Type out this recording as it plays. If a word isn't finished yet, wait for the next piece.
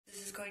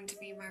going to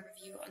be my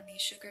review on the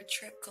Sugar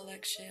Trip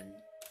collection.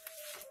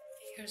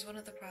 Here's one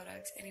of the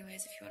products.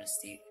 Anyways, if you want to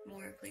see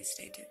more, please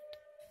stay tuned.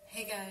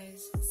 Hey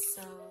guys,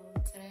 so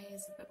today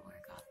is a bit more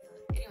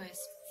coffee-like. Anyways,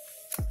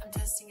 I'm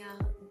testing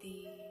out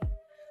the,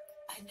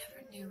 I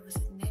never knew, was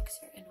it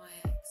NYX or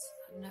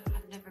NYX?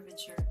 I've never been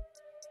sure.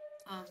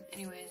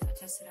 Anyways, I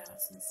tested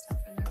out some stuff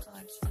in their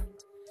collection.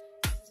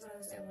 This is what I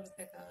was able to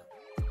pick up.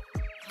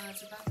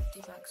 It's about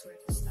 $50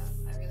 worth of stuff.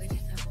 I really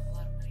didn't have a whole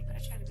lot of money, but I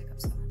tried to pick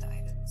up some of the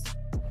items.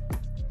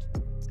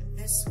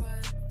 This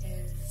one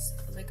is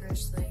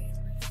Licorice Lane,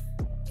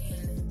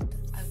 and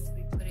I will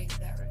be putting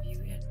that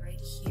review in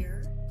right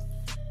here.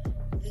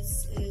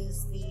 This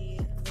is the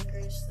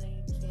Licorice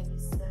Lane candy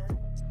set.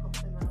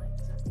 Hopefully my light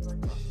doesn't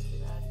work off too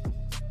bad.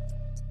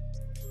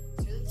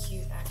 It's really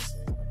cute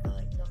actually. I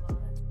like it a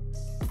lot.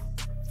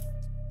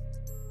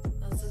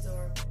 That's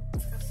adorable.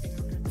 It's got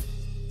fingerprints.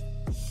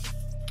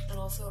 And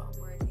also I'm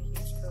wearing a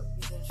huge coat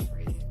because it's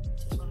freezing.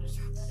 Just wanted to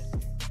drop that in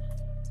there.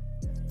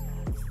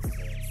 Yeah, this is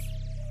this.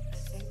 I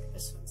think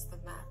this one's the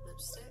matte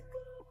lipstick.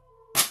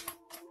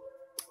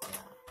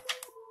 Yeah.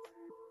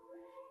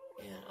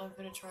 And I'm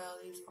gonna try all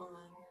these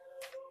on.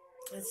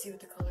 Let's see what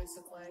the colors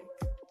look like.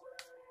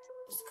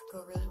 This could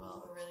go really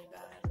well or really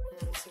bad. And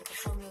then see what the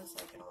formula is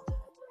like and all that.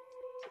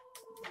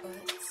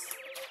 But,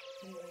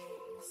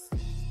 anyways, I'm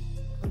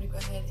gonna go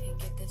ahead and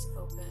get this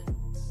open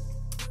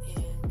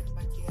and come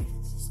back to you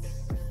guys. This is gonna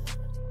be really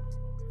loud.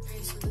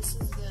 Okay, so this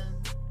is them.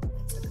 I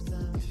took the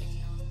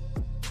thing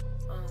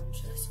out.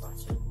 Should I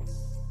swatch it?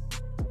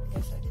 I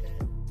guess I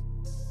could.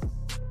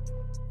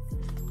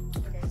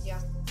 Okay,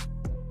 yeah.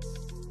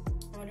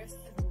 I wonder if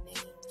they have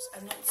names.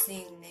 I'm not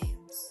seeing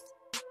names.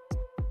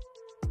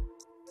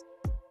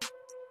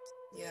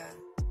 Yeah.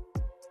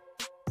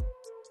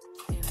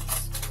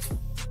 Anyways.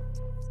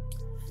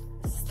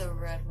 This is the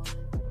red one.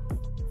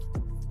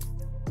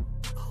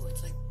 Oh,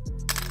 it's like...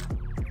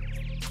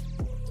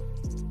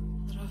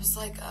 I thought it was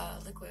like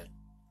liquid.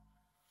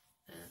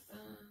 Here,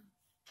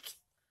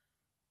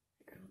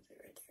 I'll put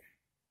it right there.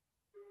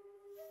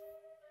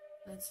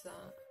 That's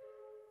that.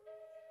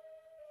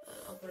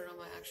 I'll put it on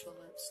my actual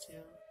lips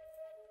too.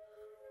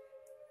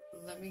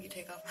 Let me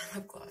take off my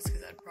lip gloss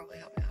because that'd probably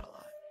help me out a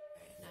lot.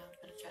 Alright, now I'm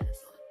gonna try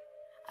this on.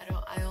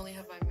 I only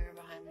have my mirror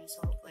behind me,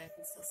 so hopefully I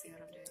can still see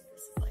what I'm doing.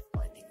 This is like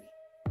blinding me.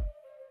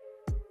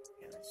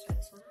 Okay, let's try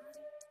this one on.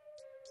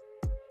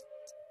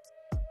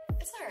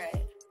 It's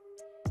alright.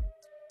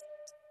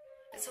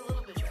 It's a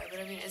little bit dry, but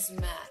I mean, it's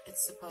matte.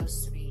 It's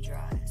supposed to be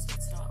dry, so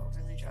it's not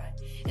overly dry.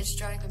 It's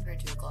dry compared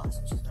to a gloss,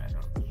 which is what I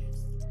normally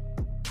use.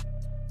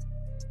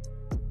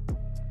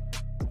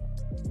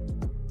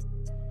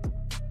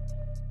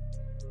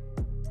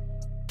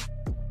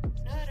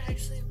 No, it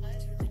actually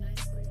applies really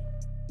nicely.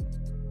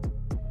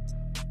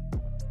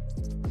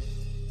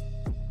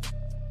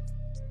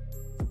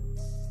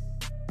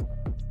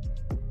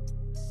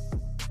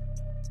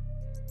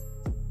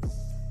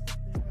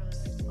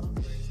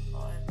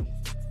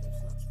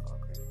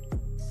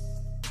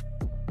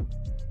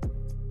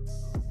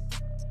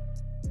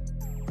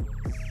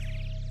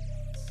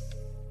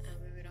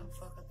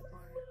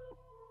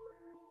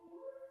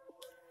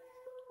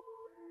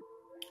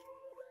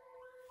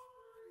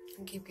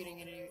 I keep getting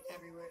it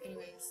everywhere.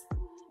 Anyways,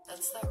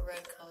 that's that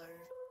red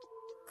color.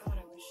 God,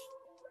 I wish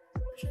I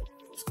knew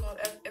what it was called.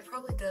 It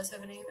probably does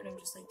have a name, and I'm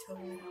just like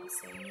totally not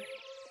saying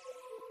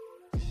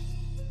it.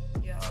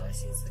 Yeah, all I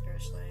see is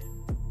Licorice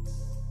Lane.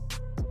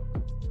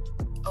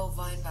 Oh,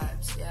 Vine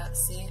Vibes. Yeah,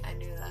 see, I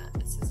knew that.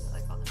 It says it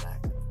like on the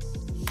back.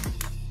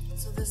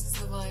 So this is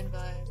the Vine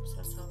Vibes.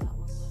 That's how that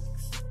one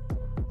looks.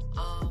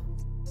 I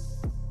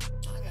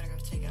gotta go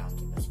take it out. I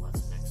think that's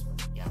what's the next one.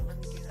 Yeah, let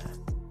me do that.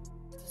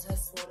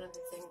 That's one other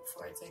thing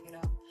before I take it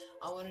out.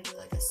 I want to do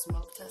like a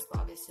smoke test, but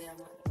obviously I'm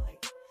not gonna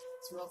like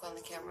smoke on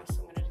the camera, so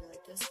I'm gonna do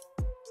like this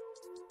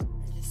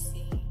and just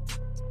see.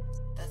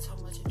 That's how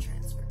much it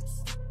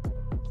transfers.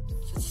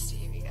 Just to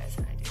give you guys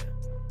an idea.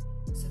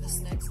 So this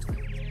next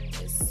one here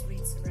is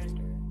Sweet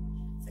Surrender.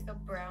 It's like a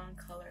brown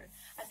color.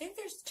 I think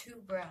there's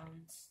two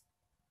browns.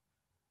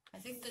 I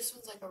think this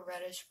one's like a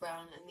reddish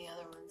brown and the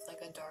other one's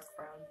like a dark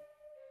brown.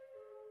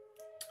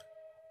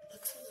 It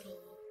looks a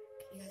little.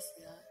 Can you guys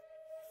see that?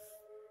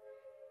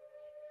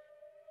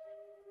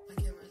 My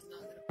camera is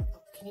not gonna pick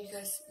up. Can you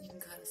guys, you can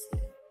kind of see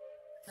it.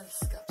 Kind of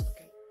scuffed,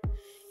 okay.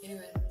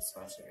 Anyway, I'm gonna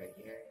swatch it right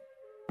here.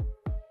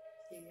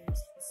 So you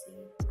guys can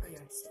see. Oh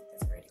yeah, I see it.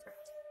 That's already brown.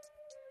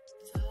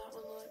 That's how that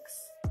one looks.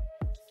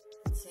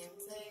 Same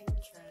thing,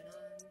 try it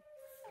on.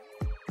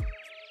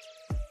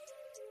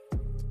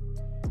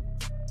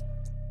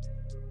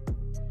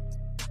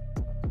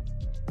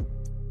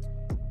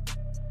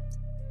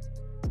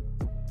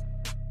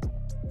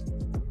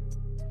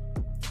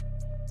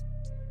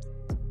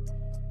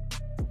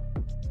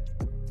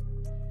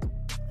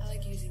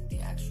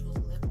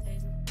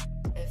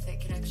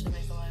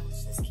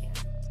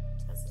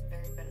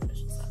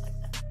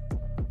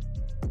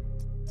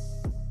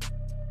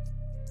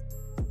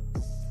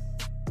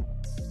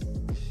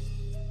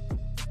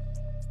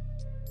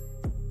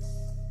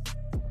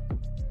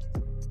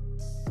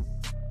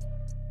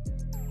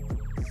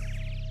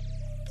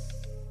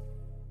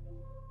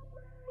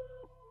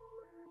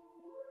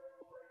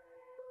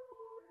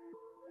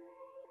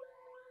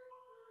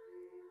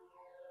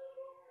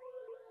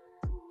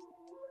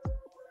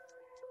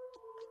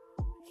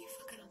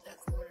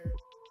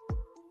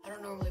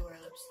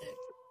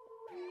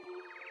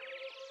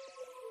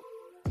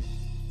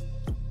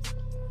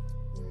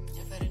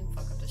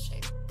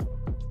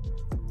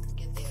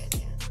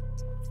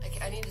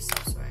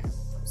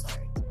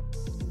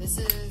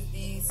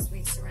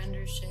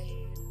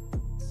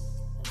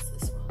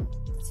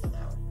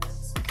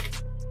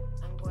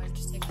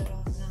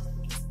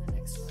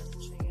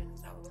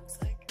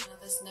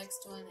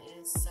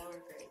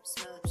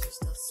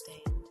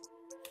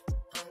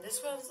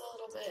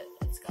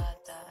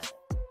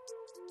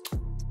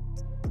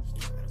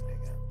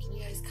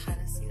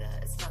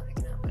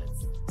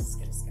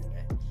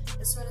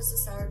 this one is the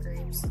sour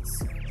grapes.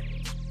 So,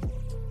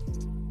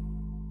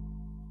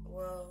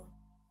 whoa,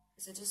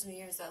 is it just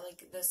me or is that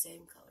like the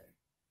same color?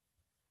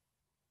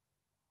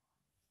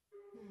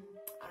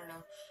 I don't know.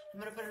 I'm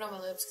gonna put it on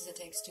my lips because it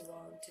takes too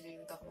long to do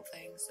the whole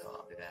thing, so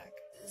I'll be back.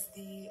 This is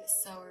the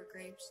sour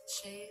grapes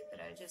shade that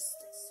I just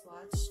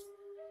swatched.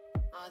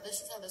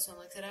 This is how this one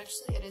looks.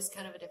 It is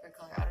kind of a different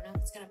color. I don't know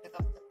if it's gonna pick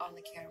up on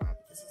the camera,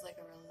 but this is like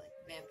a really like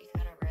vampy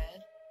kind of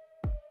red,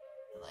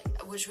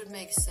 like, which would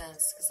make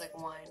sense because like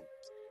wine.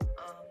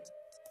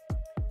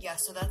 Yeah,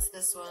 so that's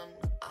this one.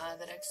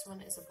 The next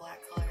one is a black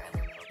color,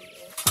 and then that'll be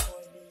it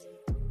for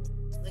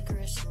the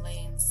Licorice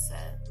Lane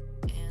set.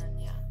 And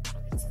yeah,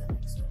 I'll get to the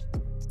next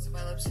one. So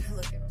my lips are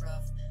looking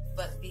rough,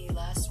 but the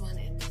last one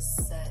in this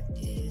set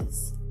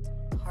is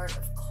Heart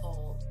of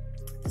Coal.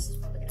 This is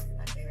probably gonna be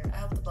my favorite. I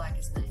hope the black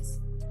is nice.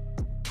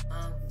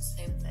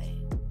 Same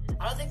thing.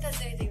 I don't think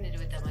that's anything to do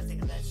with them. I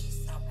think that's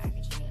just how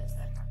packaging is.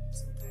 That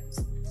happens sometimes.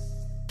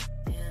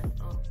 And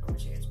I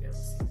want you guys to be able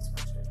to see this.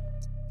 Watch it.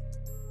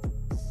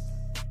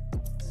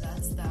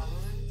 That's that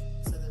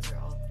one. So those are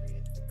all three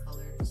of the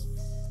colors.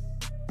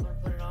 I'm gonna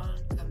put it on,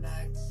 come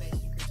back,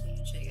 basically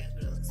continue, show you guys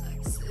what it looks like.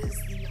 This is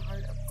the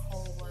Heart of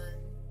Coal one.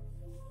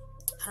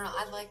 I don't know.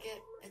 I like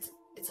it.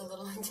 It's a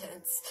little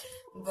intense,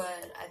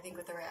 but I think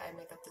with the right eye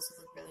makeup, this would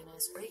look really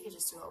nice. Or you could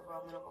just do an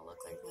overall minimal look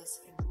like this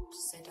and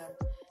just stay done.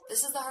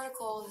 This is the Heart of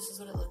Coal. This is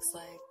what it looks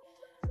like.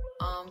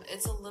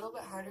 It's a little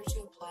bit harder to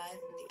apply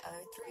than the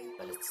other three,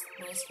 but it's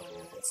nice for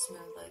me. It's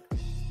smooth. Like,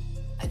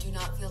 I do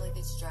not feel like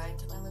it's drying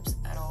to my lips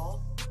at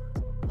all.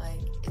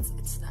 Like,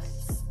 it's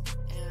nice.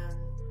 And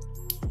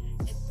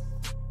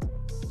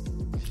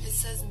it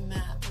says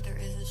matte, but there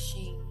is a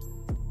sheen.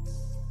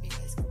 You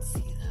guys can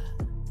see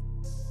that.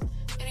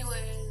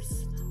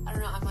 Anyways, I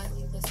don't know, I might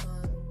leave this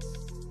one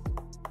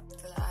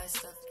for the eye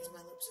stuff because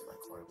my lips are like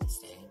horribly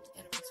stained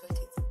and it makes my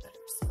teeth look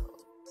better. So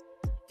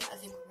yeah, I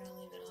think we're gonna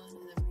leave it on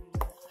and then we're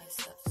gonna do the eye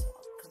stuff. So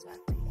I'll come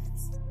back for you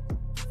guys.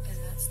 And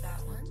that's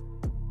that one.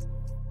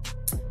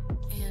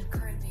 And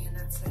currently in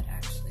that set,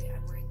 actually,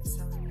 I'm wearing the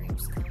Sour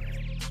Grapes color.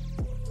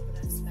 So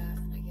that's that.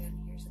 And again,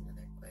 here's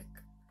another quick.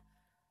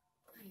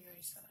 Oh, you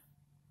already saw it.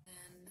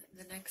 And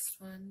the next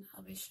one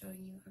I'll be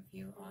showing you a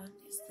review on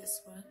is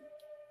this one,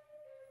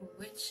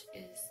 which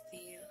is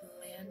the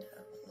Land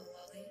of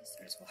Lollies.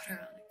 There's water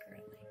on it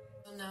currently.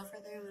 So now for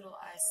their little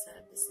eye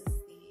set, this is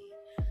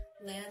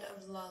the Land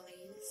of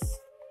Lollies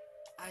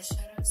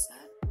eyeshadow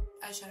set,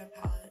 eyeshadow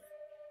palette.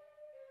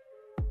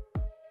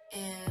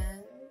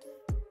 And,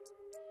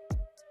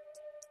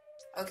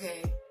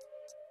 okay,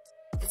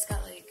 it's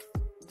got like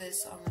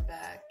this on the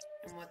back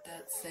and what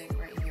that's saying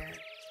right here.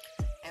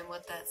 And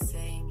what that's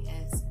saying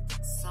is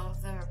some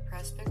of them are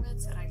pressed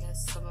pigments and I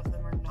guess some of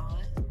them are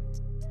not.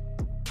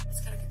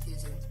 It's kind of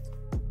confusing.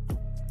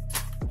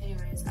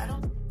 Anyways, I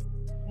don't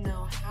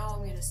know how I'm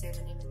going to say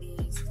the name of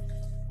these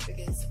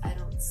because I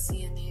don't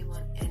see a name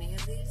on any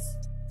of these.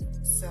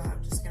 So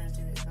I'm just going to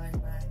do it going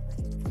by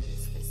like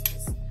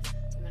this.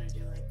 I'm going to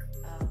do like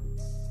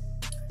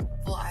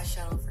full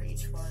eyeshadow for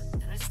each one.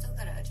 And I still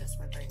got to adjust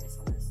my brightness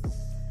on this.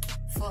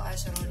 Full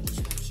eyeshadow on each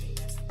one to show you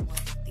guys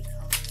what the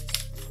colors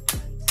look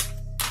like.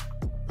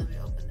 Let me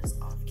open this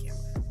off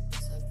camera.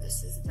 So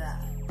this is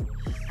that.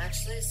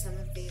 Actually, some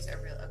of these are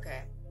real.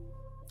 Okay.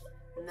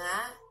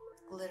 Matte,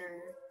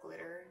 glitter,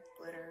 glitter,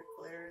 glitter,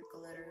 glitter,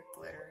 glitter,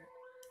 glitter.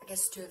 I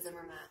guess two of them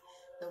are matte.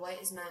 The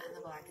white is matte and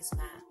the black is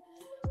matte.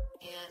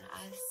 And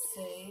I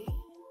say,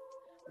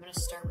 I'm going to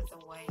start with the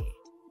white.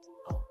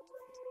 Oh,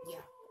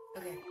 yeah.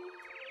 Okay.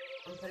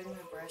 I'm putting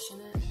my brush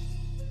in it.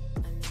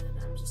 And then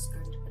I'm just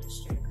going to put it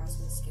straight across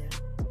my skin.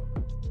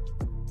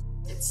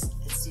 It's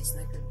decent.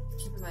 Like,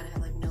 keep in mind I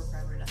have like no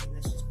primer, nothing.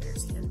 That's just bare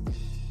skin.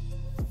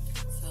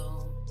 So,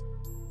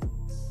 I'm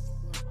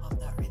going to pop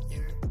that right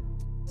there.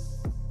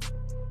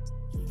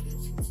 You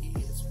can see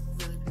it's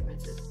really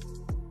pigmented.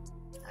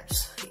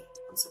 Actually,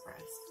 I'm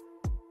surprised.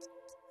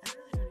 I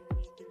really don't even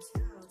need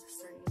concealer. I'll just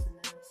start using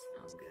this.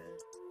 No, I'm good.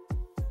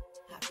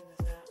 Happy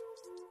with that.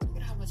 Look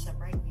at how much that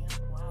brightened me up.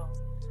 Wow.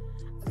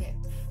 Okay.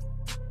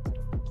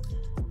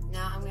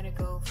 Now I'm gonna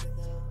go for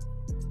that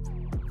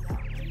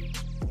one.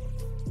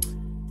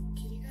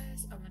 Can you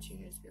guys? I want you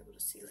guys to be able to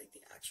see like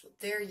the actual.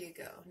 There you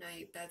go. Now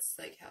that's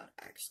like how it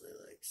actually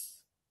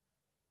looks.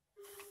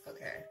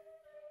 Okay.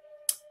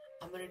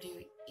 I'm gonna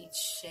do each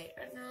shade.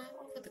 Or no,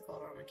 I'll put the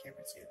color on my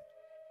camera too.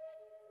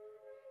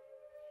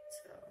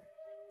 So,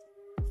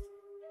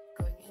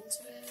 going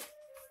into it,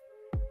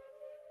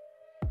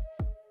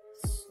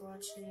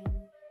 swatching.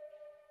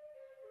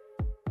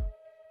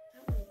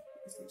 That one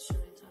isn't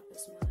showing up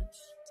as much.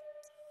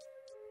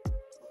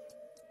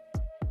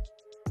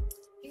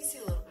 You can see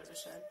a little bit of a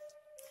shine.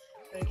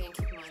 But again,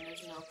 keep in mind,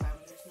 there's no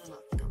primer, there's no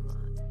nothing on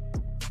that.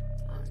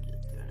 I'm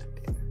just doing it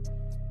bigger.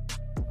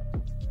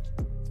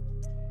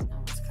 No,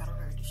 it's kind of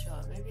hard to show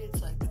up. Maybe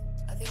it's like,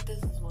 I think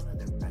this is one of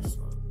their pressed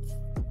ones.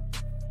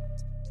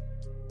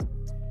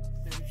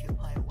 Maybe if you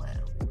apply it wet,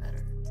 it'll be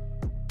better.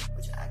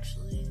 Which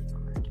actually,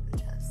 I'm going to do the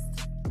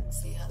test and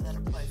see how that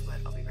applies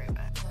wet. I'll be right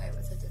back. Apply it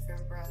with a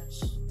different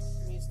brush.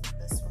 I'm using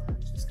this one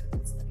just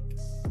because it's like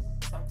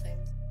something.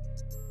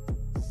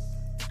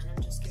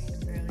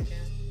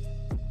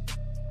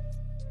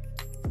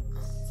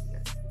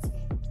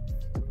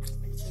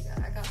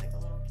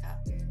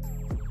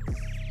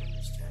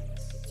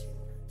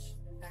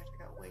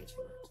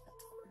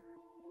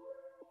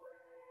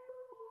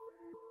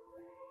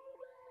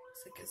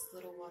 mix like as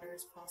little water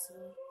as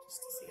possible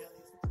just to see how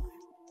these apply.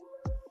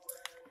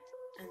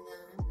 And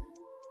then, oh,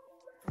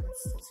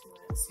 it's still too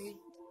wet. See?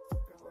 I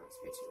don't want it to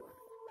be too wet.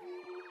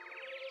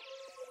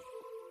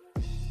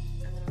 And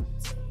then I'm going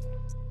to take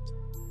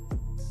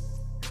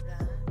that. I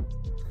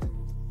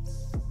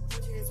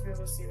want you guys to be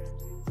able to see what I'm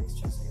doing. Please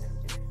trust me that I'm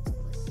doing it. So,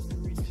 like, there's no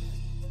reason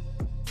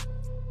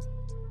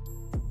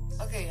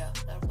that. Okay, yeah,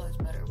 that applies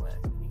better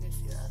wet. Can you guys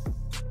see that?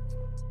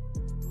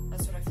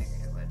 That's what I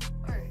figured it would.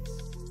 Alright.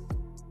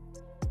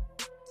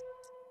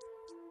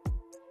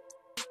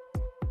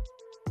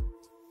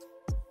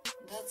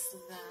 That's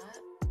that.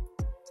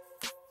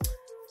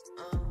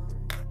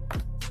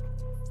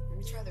 Let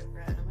me try the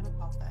red. I'm gonna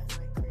pop that in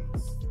my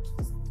crease, which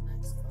is the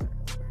next color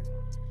over.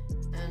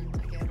 And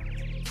again, I'm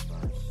gonna use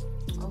blush.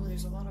 Oh,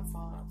 there's a lot of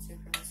fallout too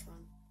from this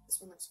one. This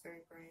one looks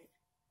very bright.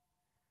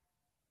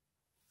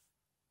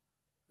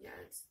 Yeah,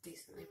 it's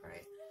decently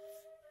bright.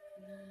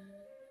 And then,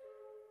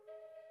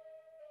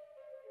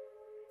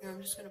 yeah,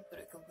 I'm just gonna put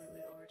it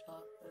completely over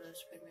top of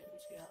this pigment and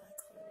see how that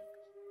color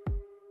looks.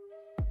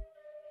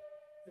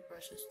 The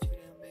brush is too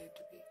damn big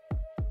to be.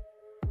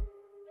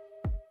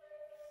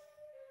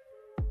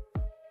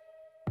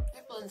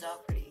 It blends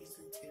out pretty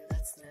easily too,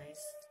 that's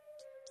nice.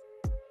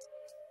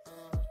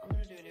 I'm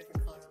gonna do a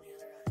different color on the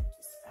other eye,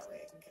 just that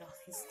way I can get all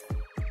these done.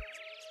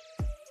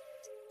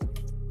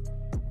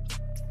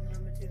 And then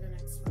I'm gonna do the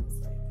next one, it's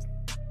like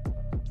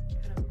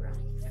kind of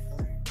browny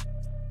color.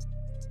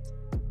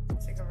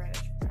 It's like a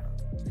reddish brown.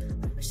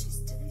 I wish these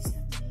have names.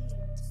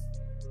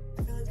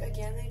 I feel like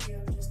again they do,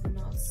 I'm just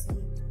not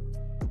seeing them.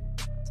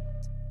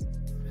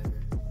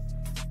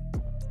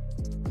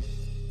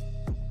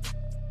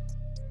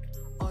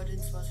 Oh, I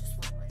didn't swatch this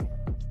one in my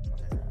hand. I'll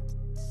do that.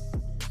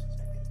 Just a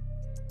second.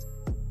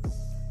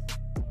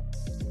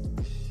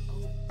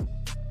 Oh.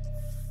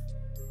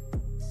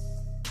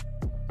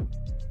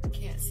 I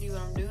can't see what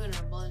I'm doing.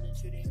 I'm blending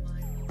too damn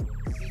high.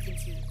 You can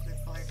see the clear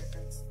color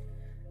difference.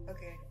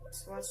 Okay,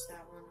 swatch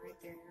that one right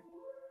there.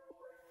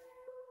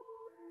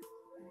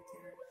 Right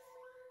there.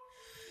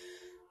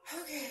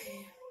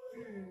 Okay.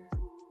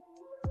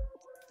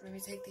 Let me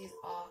take these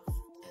off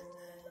and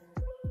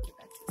then get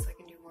back to this so I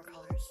can do more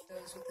colors.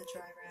 Those with the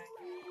dry rag.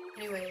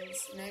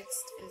 Anyways,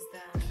 next is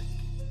that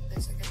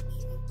there's like a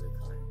navy blue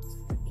color. So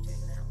I'm gonna be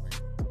doing that one.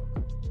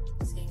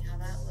 Seeing how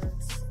that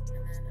looks,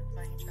 and then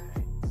applying dry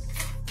rag.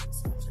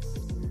 Swatch it.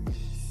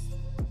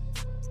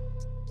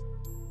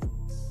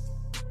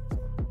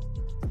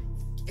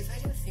 If I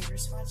do a finger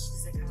swatch,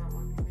 does it come out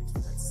more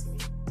pigmented? Let's see.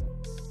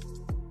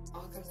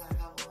 Oh, it comes out a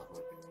hell of a lot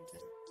more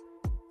pigmented.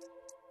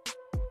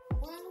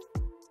 Well,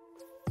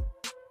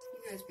 you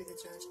guys be the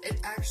judge.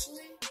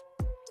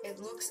 It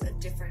looks a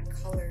different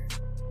color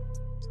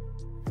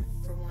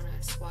from when I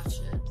swatch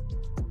it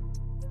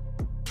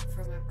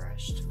from my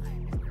brush to my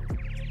finger.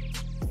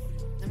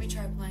 Let me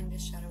try applying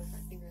this shadow with my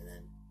finger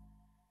then.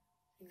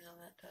 See how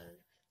that does.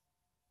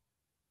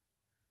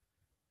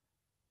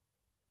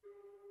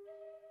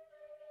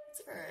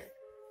 It's alright.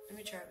 Let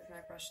me try it with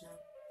my brush now.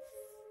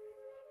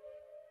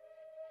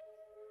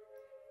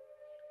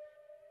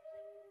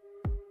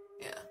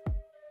 Yeah.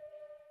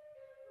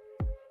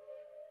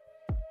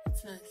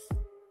 It's nice.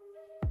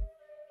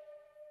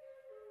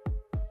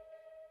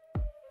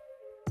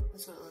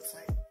 That's what it looks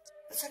like.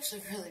 That's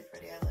actually really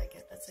pretty. I like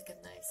it. That's like a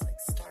nice, like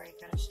starry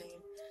kind of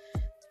shade.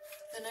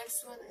 The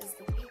next one is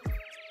the pink.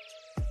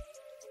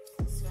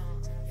 So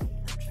I'm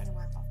trying to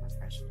wipe off my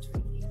brush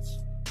between each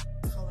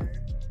color.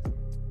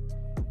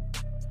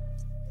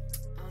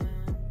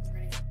 We're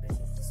running out of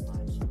places to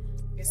swatch.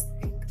 Here's the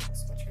pink. I'll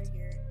swatch right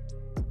here.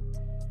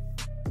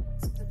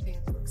 That's what the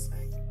pink looks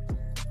like.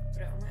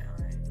 Put it on my eye.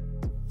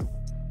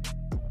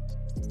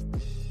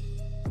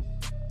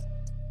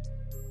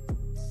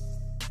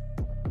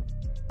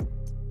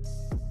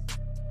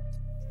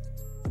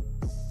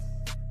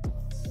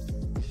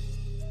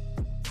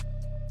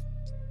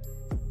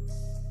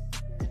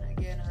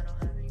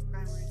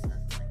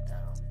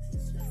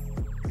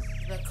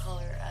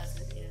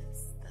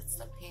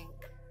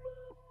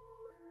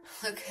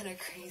 Look kind of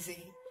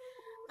crazy.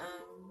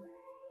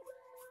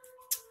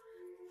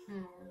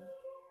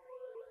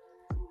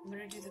 I'm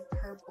gonna do the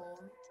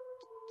purple,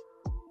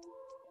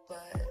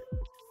 but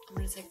I'm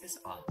gonna take this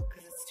off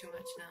because it's too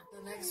much now.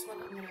 The next one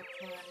I'm gonna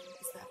apply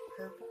is that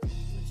purple,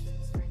 which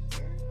is right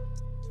there.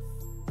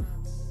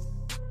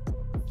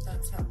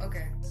 That's how,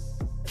 okay.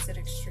 That's an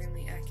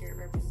extremely accurate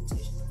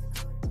representation of the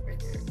color right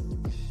there.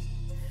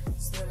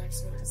 So the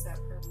next one is that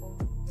purple.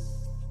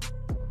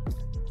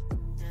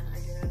 And I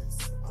guess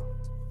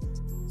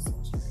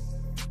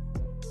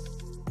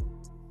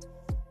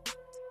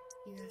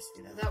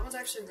see that. That one's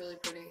actually really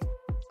pretty.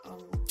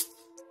 God,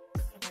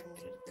 if I can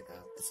get it to pick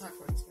up. It's not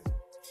going to.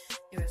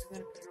 Anyways, I'm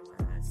gonna put it on my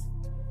eyes.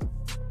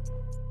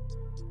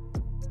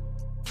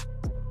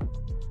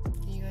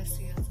 Can you guys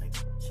see how it's like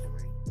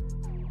shimmery?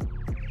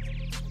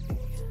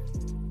 Okay, yeah.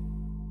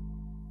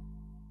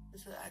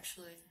 This is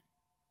actually,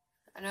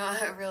 I know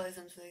I realize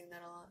I'm saying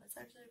that a lot. It's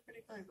actually a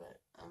pretty color, but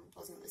I'm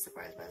pleasantly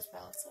surprised by this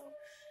palette, so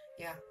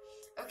yeah.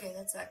 Okay,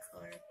 that's that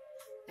color.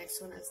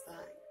 Next one is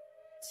that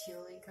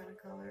tealy kind of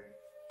color.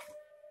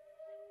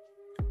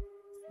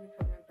 Let me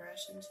put my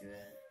brush into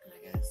it, and I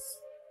guess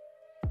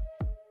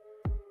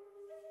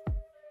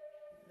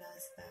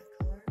that's that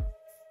color.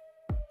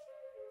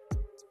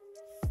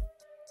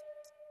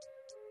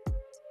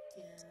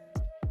 And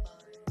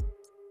line.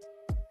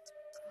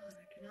 God,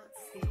 I cannot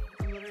see.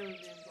 I'm literally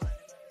being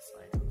blinded by this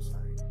light. I'm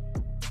sorry.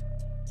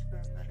 To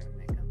grow better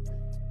makeup.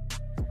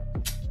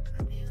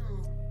 God damn.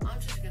 I'm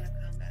just gonna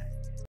come back.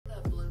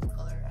 That blue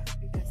color. I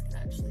hope you guys can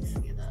actually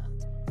see that.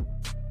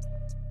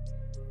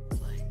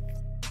 It's like,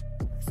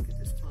 let's get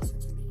this closer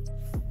to me.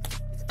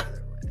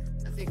 Further away.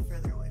 I think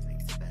further away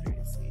makes it better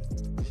to see.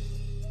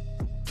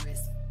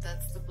 Anyways,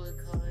 that's the blue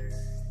color.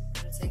 I'm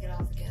gonna take it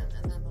off again,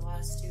 and then the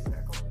last two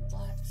are gold and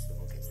black, so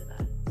we'll get to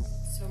that.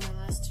 So my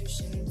last two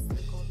shades,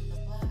 the gold and the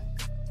black,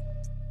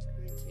 I'm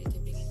going to be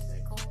dipping into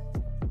the gold.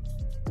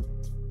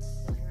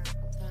 Really around a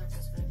couple times,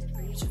 that's what I did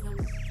for each of them.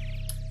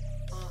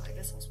 I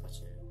guess I'll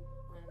swatch it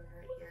when we're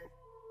right here.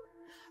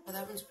 Oh,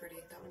 that one's pretty.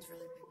 That one's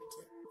really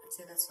pigmented. I'd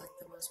say that's like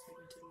the most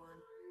pigmented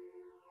one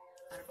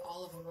out of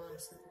all of them,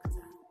 honestly. Look at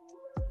that.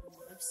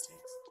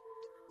 Lipsticks.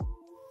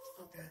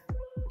 Okay.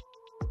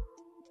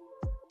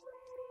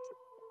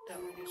 That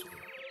one gives me.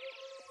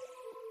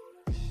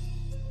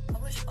 I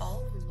wish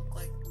all of them look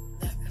like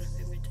that kind of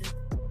pigmented.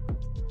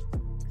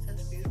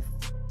 That's beautiful.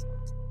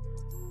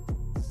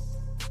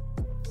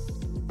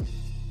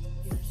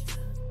 You guys see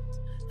that?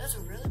 That's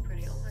really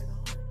pretty. Oh my god.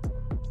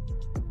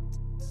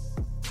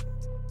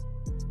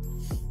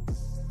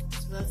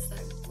 So that's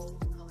that gold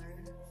color. I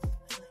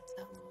like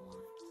that one a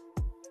lot.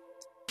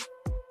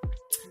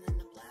 And then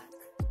the black.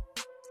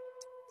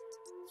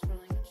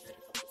 Swirling into it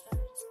a couple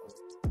times.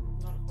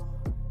 Not a lot.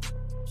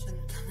 Shouldn't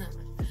have done that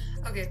much.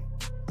 Okay.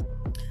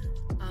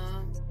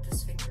 This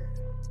finger.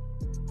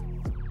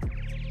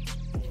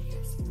 And you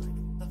guys see like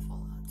the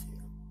fallout too.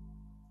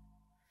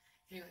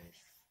 Anyways.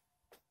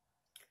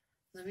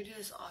 Let me do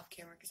this off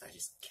camera because I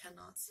just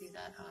cannot see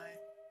that high.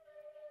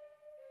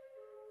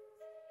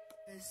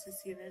 Guys, to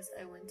see this,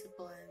 I went to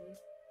blend.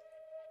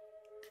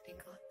 And it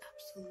got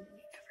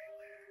absolutely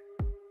everywhere.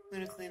 I'm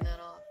gonna clean that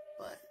off,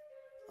 but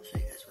I'll show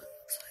you guys what it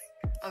looks like.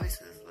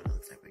 Obviously, this is what it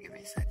looks like, but give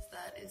me a sec.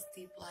 That is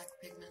the black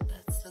pigment.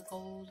 That's the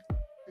gold,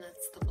 and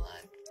that's the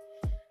black.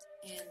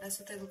 And that's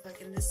what they look like.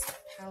 And this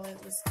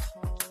palette was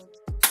called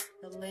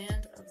The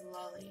Land of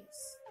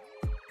Lollies.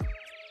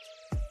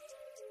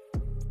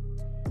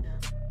 Yeah.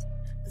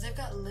 Because they've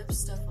got lip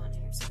stuff on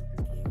here, so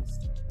I'm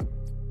confused.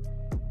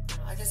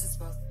 I guess it's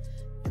both.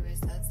 Anyways,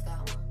 that's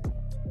that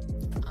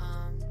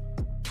one.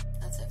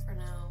 That's it for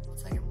now.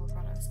 Once I get more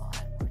products, I'll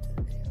add more to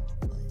the video,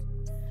 hopefully.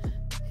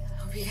 Yeah, I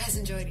hope you guys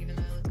enjoyed, even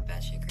though I look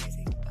batshit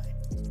crazy. Bye.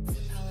 The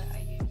palette I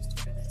used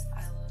for this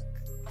eye look.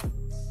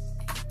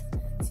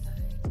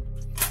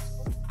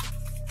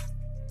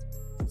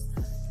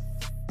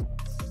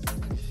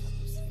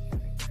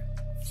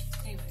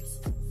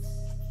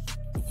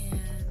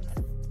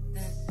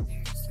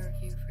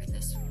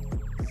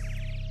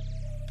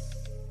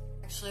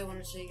 I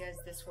want to show you guys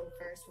this one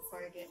first before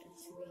I get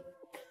into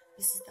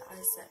this is the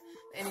eye set.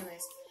 But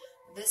anyways,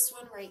 this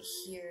one right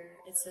here,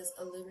 it says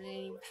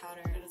illuminating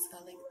powder, and it's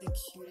got like the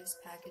cutest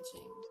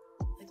packaging.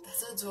 Like,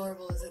 that's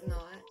adorable, is it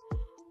not?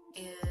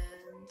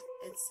 And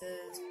it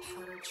says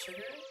powdered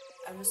sugar.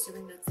 I'm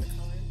assuming that's the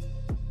color.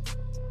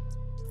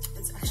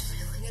 It's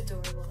actually like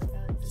adorable. Like,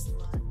 I like this a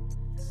lot.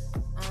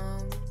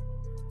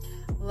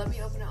 Let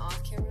me open it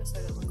off camera so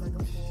I don't look like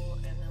a fool,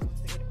 and then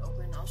once I get it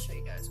open, I'll show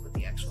you guys what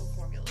the actual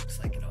formula looks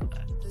like and all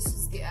that. This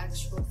is the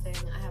actual thing.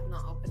 I have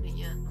not opened it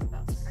yet. I'm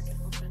about to crack it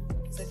open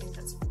because I think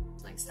that's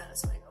like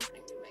satisfying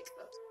opening new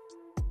makeup.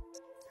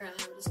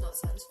 Apparently, I'm just not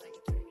satisfying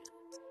at doing it.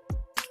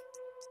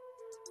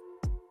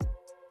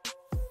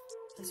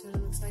 That's what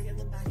it looks like, and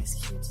the back is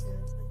cute too.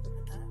 Like, look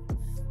at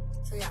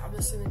that. So yeah, I'm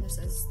assuming this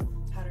is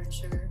powdered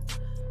sugar.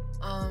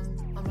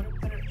 I'm gonna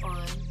put it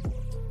on.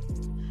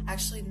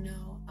 Actually,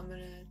 no. I'm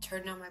gonna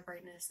turn down my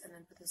brightness and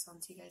then put this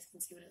on so you guys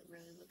can see what it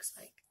really looks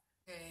like.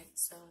 Okay,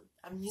 so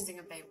I'm using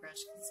a Bay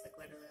brush because it's like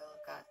literally all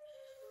I've got.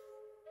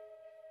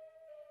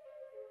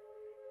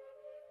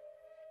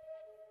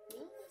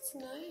 Oh, that's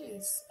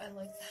nice. I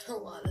like that a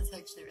lot. That's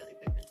actually really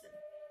pigmented.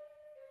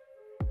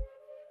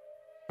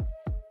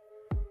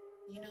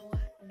 You know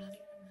what? I'm not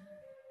even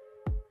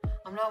mad.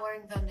 I'm not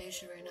wearing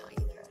foundation right now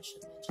either. I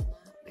should mention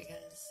that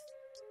because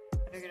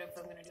I figured if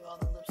I'm gonna do all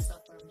the lip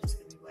stuff, I'm just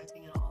gonna be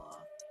wiping it all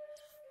off.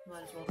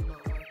 Might as well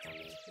not wear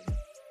foundation.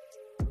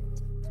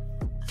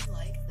 I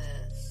like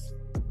this.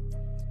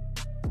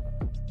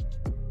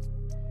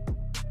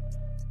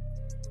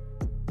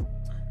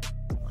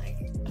 Like,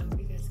 I hope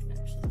you guys can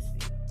actually see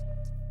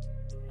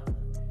how that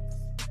looks.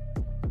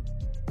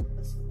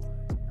 Put some more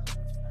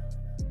elements piled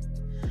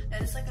up. And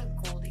it's like a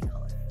goldy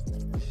color.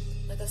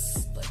 Like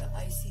an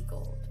icy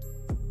gold.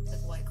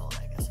 Like white gold,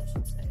 I guess I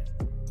should say.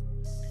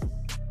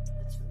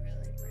 That's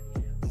really pretty. I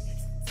hope you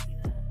guys can see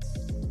that.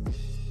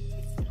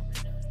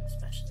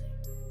 Especially.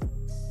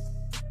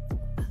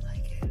 I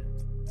like it.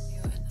 You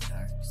know, in the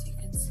dark so you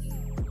can see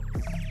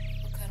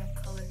what kind of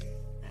color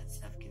that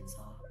stuff gives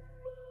off.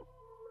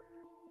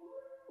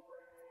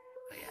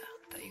 But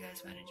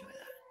guys might enjoy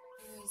that.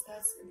 Anyways,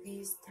 that's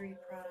these 3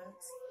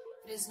 products.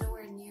 It is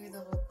nowhere near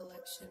the whole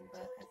collection,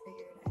 but I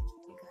figured I'd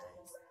give you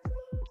guys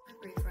a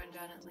brief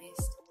rundown at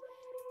least.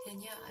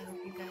 And yeah, I hope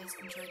you guys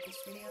enjoyed this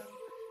video.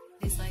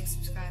 Please like,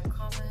 subscribe,